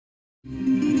You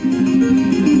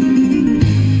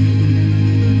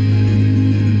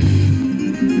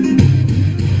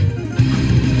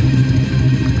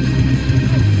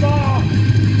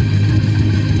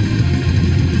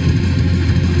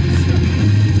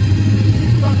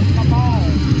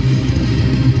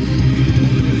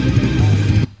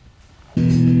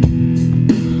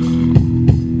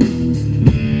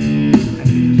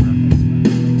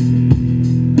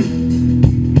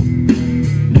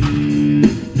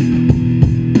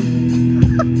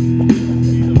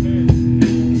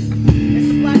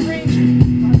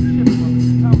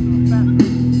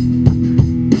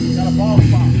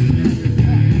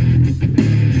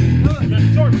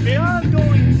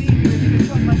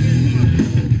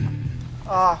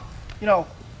know,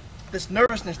 this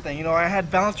nervousness thing, you know, I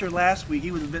had Bouncer last week. He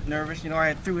was a bit nervous, you know,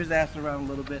 I threw his ass around a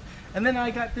little bit. And then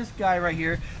I got this guy right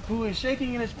here who is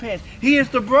shaking in his pants. He is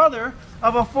the brother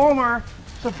of a former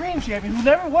Supreme champion who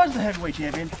never was the heavyweight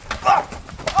champion.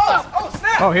 Oh,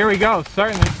 snap! Oh, here we go.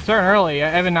 Starting early.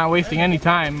 Evan not wasting any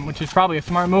time, which is probably a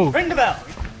smart move. Ring the bell.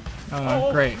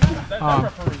 Great.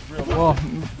 Well,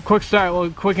 quick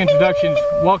start, quick introductions.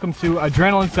 Welcome to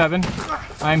Adrenaline 7.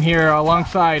 I'm here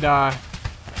alongside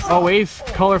always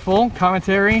colorful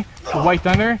commentary, the White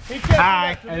Thunder.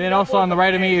 Hi. And then also on the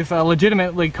right of me is a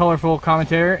legitimately colorful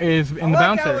commentator is in the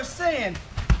Bouncer. Like I was saying.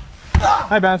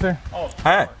 Hi, Bouncer. Oh,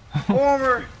 hi.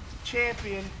 Former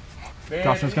champion.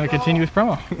 Dawson's going to continue his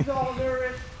promo.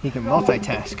 He can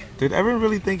multitask. Did Evan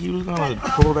really think he was going to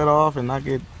pull that off and not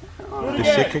get the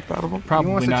shit kicked out of him? Probably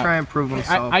he wants not. to try and prove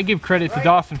himself. I give credit to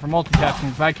Dawson for multitasking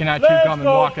because I cannot chew gum and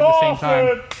walk at the same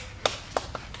time.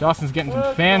 Dawson's getting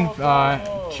some fan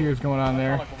cheers going on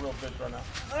there.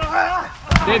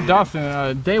 Dave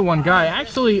Dawson, day one guy.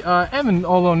 Actually, Evan,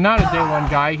 although not a day one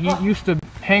guy, he used to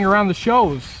hang around the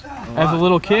shows as a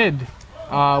little kid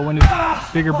when his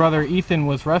bigger brother Ethan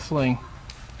was wrestling.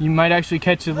 You might actually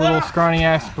catch his little scrawny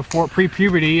ass before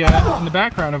pre-puberty in the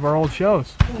background of our old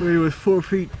shows. He was 4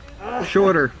 feet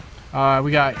shorter.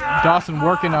 We got Dawson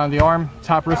working on the arm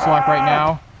top wrist lock right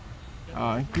now.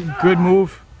 Good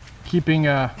move. Keeping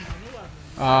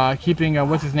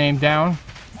what's his name down.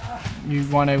 You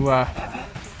want to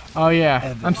oh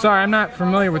yeah, I'm sorry, I'm not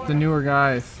familiar with the newer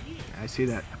guys. I see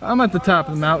that. I'm at the top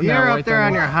of the mountain. You're now, up White there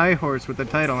Thunder. on your high horse with the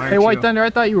title, aren't Hey, you? White Thunder, I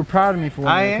thought you were proud of me for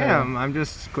winning I the title. am. I'm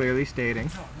just clearly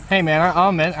stating. Hey man, I'll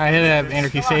admit, I had to have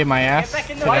Anarchy save my ass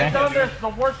today. White Thunder's the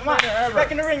worst fighter ever.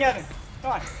 Back in the ring, Evan.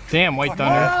 Come on. Damn, White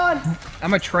Thunder.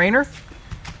 I'm a trainer?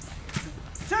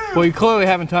 Well, you clearly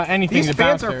haven't taught anything These to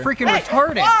fans Bouncer. are freaking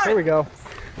retarded. Here we go.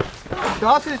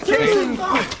 Dawson's chasing.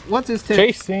 What's his tip?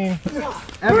 Chasing.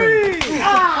 Evan.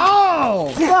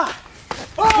 Oh! He's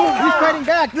fighting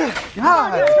back. God. Get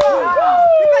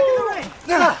back in the ring.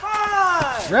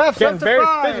 Ref's Getting up to very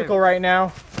 5. physical right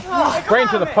now. Right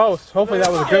into the post. Hopefully that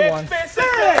was a good one.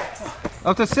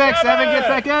 Up to 6. Evan gets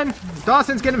back in.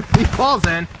 Dawson's gonna. He falls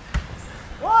in.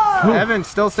 Evan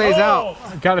still stays out.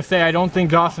 Gotta say, I don't think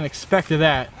Dawson expected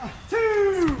that.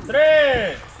 2, 3.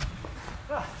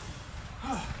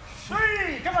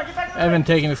 Come on, get back in the ring. Evan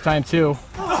taking his time too.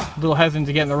 A little hesitant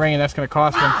to get in the ring, and that's going to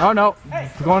cost him. Oh no,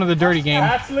 we're going to the dirty game.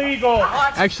 That's legal.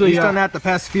 Actually, He's done that the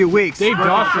past few weeks. Dave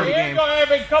Dawson Here you go,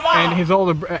 Evan. Come on. and his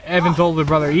Evan's older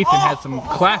brother Ethan had some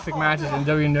classic matches in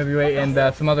WMWA and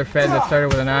some other fed that started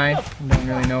with an I. Don't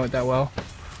really know it that well.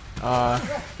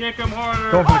 Kick him harder.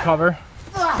 Going for the cover.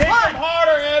 Kick him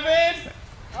harder, Evan.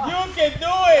 You can do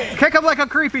it. Kick him like a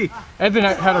creepy. Evan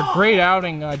had a great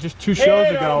outing just 2 shows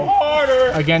Hit him ago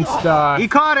harder. against He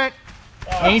caught it.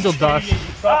 Angel Dust.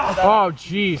 Oh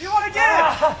jeez, You want to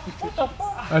get it?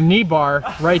 a knee bar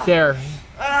right there,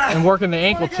 and working the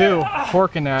ankle too,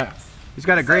 corking that. He's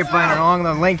got a grapevine along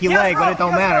the lanky leg, but it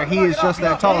don't matter. He is just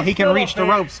that tall. He can reach the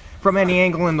ropes from any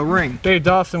angle in the ring. Dave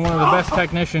Dawson, one of the best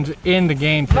technicians in the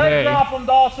game today, Drop him,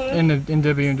 Dawson. in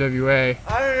WMWA.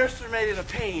 I underestimated a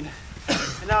pain,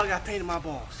 and now I got pain in my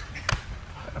balls.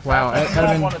 Wow,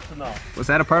 Evan, to know. Was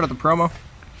that a part of the promo?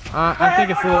 I think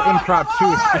it's a little improv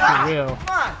too, if you will.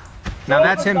 Now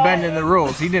that's him bending the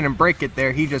rules. He didn't break it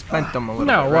there. He just bent them a little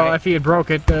No, bit, well, right? if he had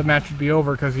broke it, the match would be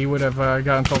over because he would have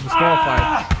got himself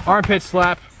disqualified. Armpit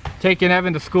slap, taking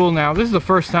Evan to school now. This is the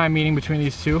first time meeting between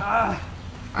these two.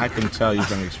 I can tell you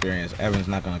from experience, Evan's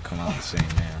not going to come out the same,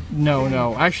 man.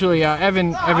 No. Actually,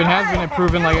 Evan has been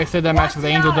improving. Like I said, that match with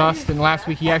Angel Dust, and last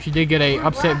week he actually did get a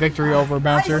upset victory over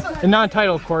Bouncer. And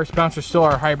non-title, of course. Bouncer's still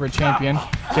our hybrid champion.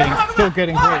 Still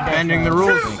getting great. Bending the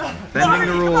rules. Bending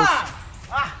the rules.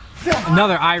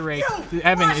 Another eye rake.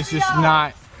 Evan is just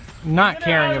not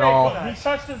caring at all. He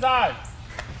touched his eye.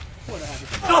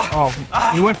 Oh,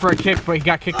 he went for a kick, but he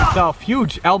got kicked himself.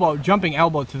 Huge elbow, jumping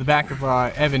elbow to the back of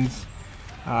Evan's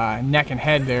neck and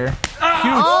head there.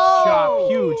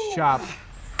 Huge chop.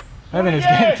 Evan is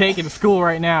getting taken to school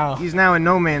right now. He's now in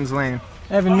no man's land.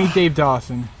 Evan, meet Dave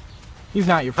Dawson. He's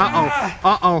not your friend.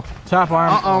 Top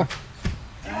arm.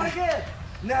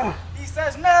 No. He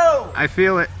says no. I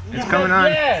feel it. It's coming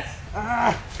on. Yes.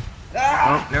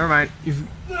 Oh, never mind. He's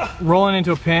rolling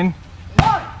into a pin.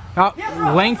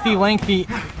 Lengthy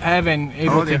Evan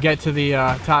able to get to the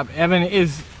top. Evan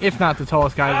is, if not the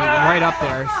tallest guy, right up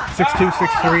there. 6'2",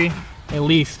 6'3", at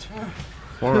least.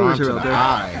 Forearm to the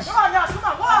eyes.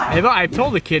 I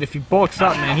told the kid if he bulks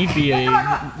up, man, he'd be a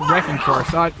wrecking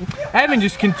force. Evan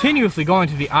just continuously going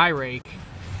to the eye rake.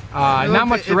 Not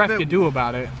much the ref could do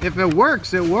about it. If it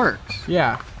works, it works.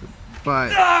 Yeah.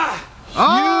 But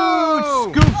huge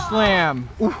scoop slam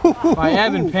by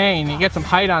Evan Paine. He gets some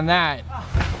height on that.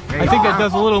 I think that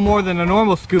does a little more than a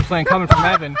normal scoop slam coming from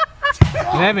Evan.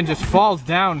 And Evan just falls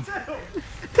down.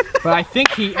 But I think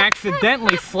he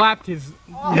accidentally slapped his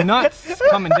nuts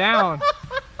coming down.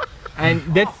 And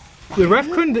that the ref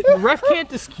can't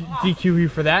DQ you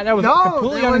for that. That was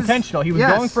completely unintentional. He was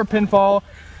going for a pinfall,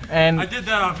 and I did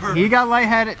that on purpose. He got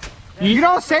lightheaded. You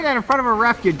don't say that in front of a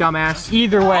ref, you dumbass.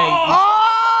 Either way.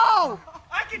 Oh!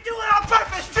 I can do it on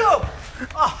purpose too.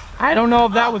 Oh. I don't know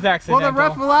if that was accidental. Will the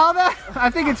ref allow that? I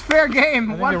think it's fair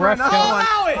game. One for another one.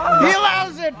 He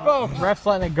allows it, folks. Ref's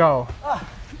letting it go.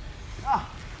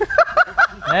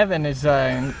 Evan is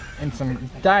in some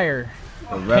dire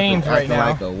pains right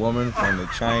now. Like a woman from the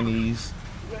Chinese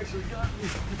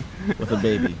with a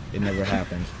baby. It never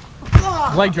happened.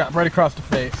 Leg drop right across the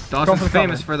face. Dawson's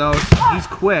famous for those. He's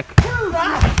quick.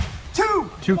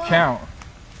 Two count.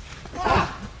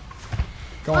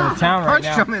 Going to town right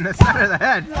now. Punch him in the center of the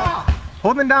head.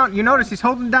 Holding down, you notice he's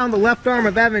holding down the left arm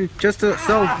of Evan just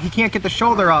so he can't get the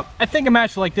shoulder up. I think a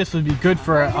match like this would be good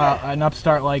for an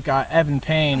upstart like Evan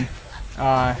Paine.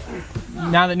 Now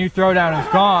that New Throwdown is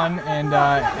gone and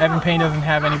Evan Paine doesn't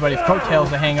have anybody's coattails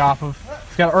to hang off of,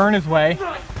 he's got to earn his way.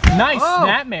 Nice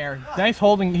snapmare. Nice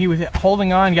holding. He was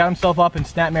holding on, got himself up, and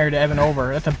snapmare to Evan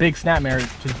over. That's a big snapmare.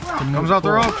 Comes off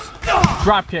the ropes.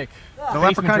 Drop kick. The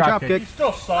leprechaun drop kick.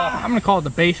 Still soft. I'm gonna call it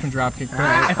the basement drop kick.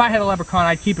 But if I had a leprechaun,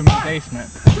 I'd keep him in the basement.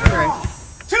 Right.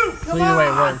 So either way,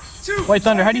 it works. White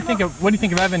Thunder, what do you think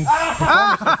of Evan's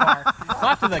performance so far?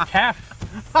 Slap to the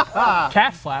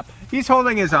calf slap. He's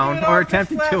holding his own, or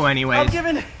attempting to, anyways. I'm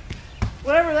giving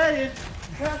whatever that is.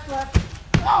 Calf slap.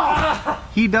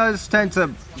 He does tend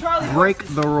to break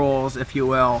the rules, if you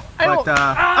will. But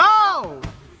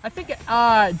I think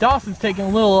Dawson's taking a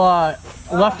little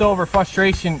leftover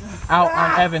frustration out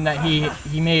on Evan that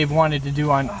he may have wanted to do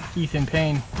on Ethan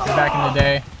Paine back in the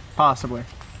day. Possibly.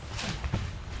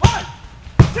 1,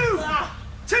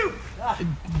 2.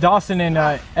 Dawson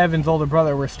and Evan's older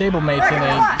brother were stablemates in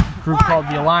a group called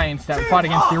the Alliance that fought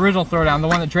against the original Throwdown, the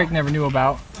one that Drake never knew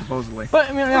about. Supposedly. But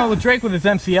I mean, with Drake with his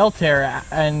MCL tear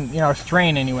and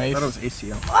strain, anyways. I thought it was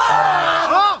ACL.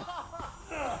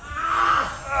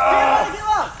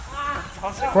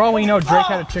 For all we know, Drake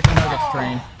had a chicken nugget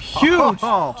strain. Huge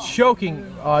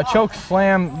choking, choke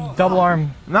slam, double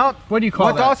arm. No. What do you call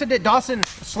that? What Dawson did, Dawson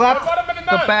slapped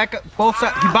the back, both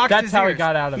sides. He boxed That's his how ears. he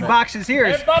got out of it. He boxed his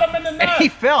ears. And he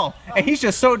fell. And he's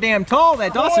just so damn tall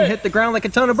that Dawson hit the ground like a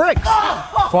ton of bricks.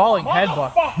 Falling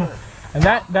headbutt. And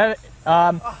that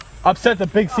upset the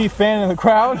Big C fan in the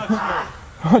crowd.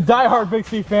 Die-hard Big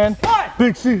C fan.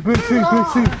 Big C, Big C, Big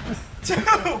C.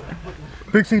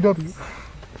 Big CW.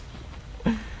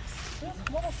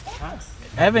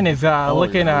 Evan is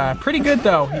looking pretty good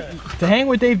though. To hang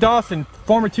with Dave Dawson,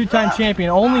 former two-time champion,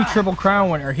 only Triple Crown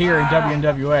winner here in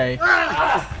WMWA.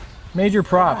 Major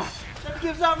props.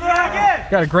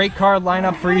 Got a great card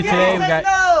lineup for you today. We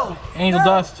got Angel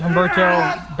Dust,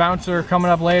 Humberto, Bouncer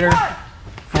coming up later.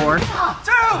 For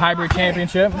Hybrid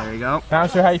Championship. There you go.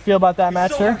 Bouncer, how you feel about that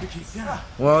match, sir?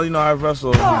 Well, I've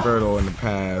wrestled Humberto in the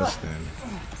past, and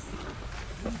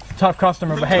tough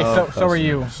customer, but hey, so are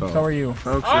you. So are you.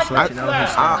 Folks, just to let you know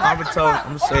I'm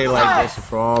gonna say it like this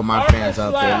for all my fans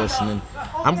out there listening.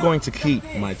 I'm going to keep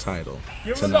my title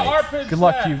tonight. Good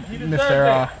luck to you,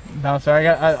 Mr. Bouncer.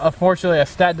 Unfortunately, a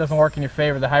stat doesn't work in your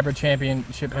favor. The Hybrid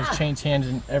Championship has changed hands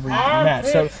in every match.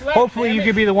 So hopefully you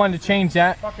could be the one to change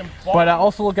that. But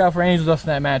also look out for Angel Dust in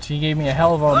that match. He gave me a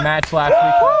hell of a match last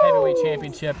week for the Heavyweight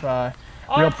Championship.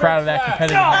 Real proud of that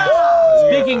competitive match.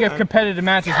 Speaking of competitive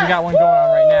matches, we got one going on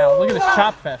right now. Look at this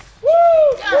chop fest.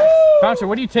 Bouncer,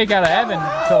 what do you take out of Evan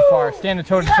so far? Standing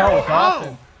toe-to-toe with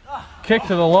Dawson. Kick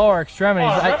to the lower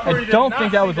extremities. I don't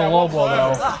think that was a low blow,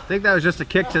 though. I think that was just a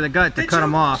kick to the gut to cut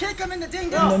him off.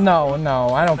 No,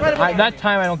 I don't. That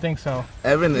time, I don't think so.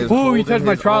 Evan is. Ooh, you touched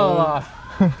my tra-la-la.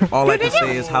 All I can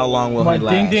say is how long will My he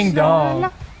last? ding ding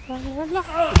dong.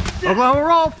 Oklahoma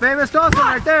roll, famous Dawson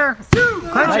right there.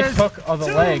 Nice Clinches. hook of the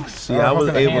legs. See, I was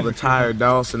able to tire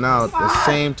Dawson out at the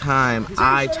same time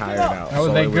I tired out. That was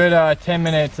So a it good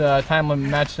 10-minute time limit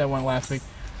match that went last week.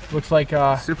 Looks like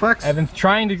Suplex? Evan's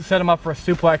trying to set him up for a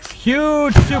suplex.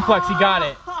 Huge suplex, he got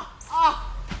it.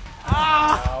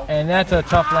 And that's a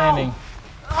tough landing.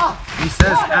 He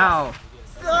says ow.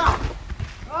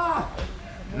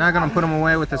 Not gonna put him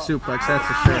away with the suplex, that's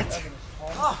for sure.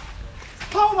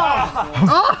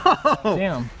 Oh!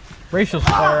 Damn. Racial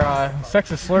or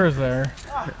sexist slurs there.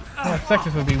 Well,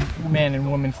 sexist would be man and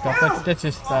woman stuff. That's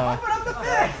just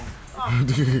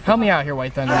help me out here,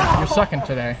 White Thunder. You're sucking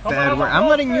today. Bad word. I'm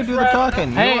letting you do the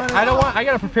talking. Hey, I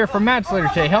gotta prepare for match later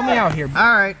today. Help me out here.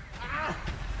 Alright.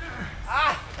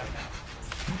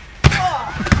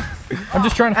 I'm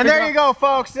just trying to And figure there you go,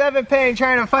 folks. Evan Paine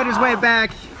trying to fight his way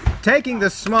back, taking the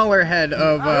smaller head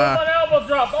of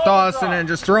Dawson and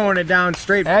just throwing it down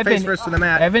straight face first to the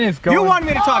mat. Evan is going. You wanted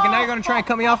me to talk, and now you're going to try and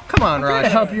cut me off? Come on, I'm trying Raj. to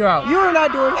help you out. You are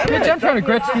not doing shit. Bitch, I'm trying to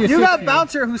Gretzky You got assist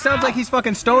Bouncer who sounds like he's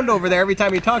fucking stoned over there every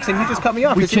time he talks, and he just cut me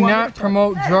off. We 'cause you wanted me cannot to talk.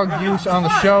 promote drug use on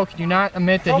the show. Can you not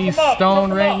admit that he's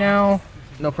stoned right now?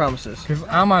 No promises. Because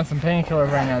I'm on some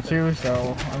painkillers right now too,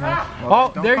 so I'm like,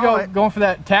 Well, oh, there you call go, it. going for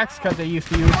that tax cut they used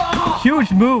to use. Huge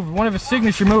move, one of his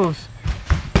signature moves.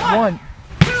 1,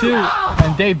 2,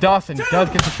 and Dave Dawson does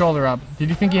get the shoulder up. Did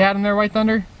you think he had him there, White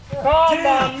Thunder? Come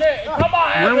on, Nick. Come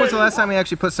on. When was the last time he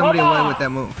actually put somebody away with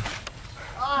that move?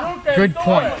 Good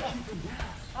point.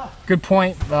 Good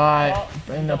point.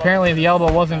 And apparently the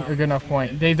elbow wasn't a good enough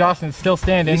point. Dave Dawson is still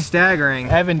standing. He's staggering.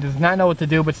 Evan does not know what to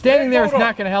do, but standing there is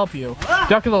not going to help you.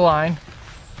 Duck of the line.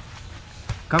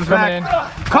 Comes Coming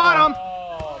back. in. Caught him!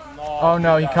 Oh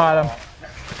no, he caught him.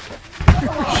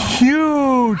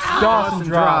 Huge Dawson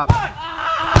drop.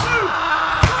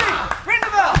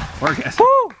 Work it.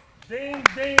 Woo! Ding,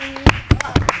 ding.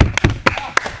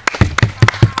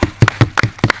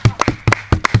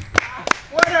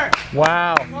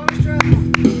 Wow.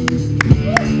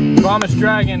 Promised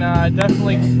Dragon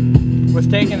definitely was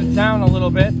taking it down a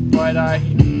little bit, but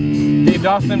Dave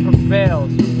Dawson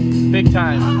prevails big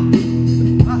time.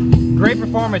 Great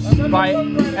performance by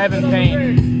Evan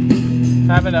Paine,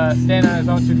 having to stand on his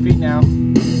own 2 feet now.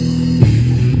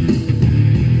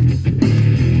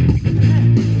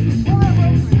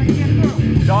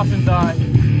 Dawson's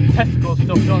testicles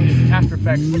still feeling the after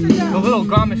effects. The little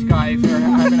Gomish guys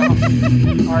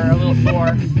are a little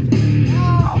sore.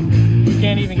 He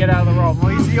can't even get out of the rope.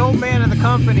 Well, he's the old man of the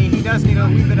company. He does need a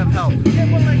wee bit of help.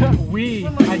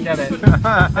 I get it.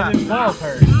 And his balls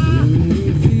hurt.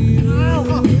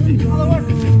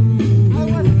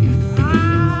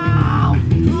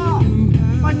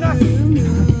 My nuts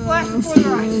flash before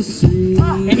their eyes.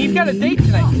 And he's got a date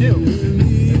tonight too.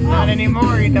 Not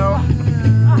anymore, you know.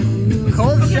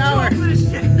 Cold shower.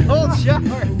 Cold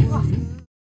shower.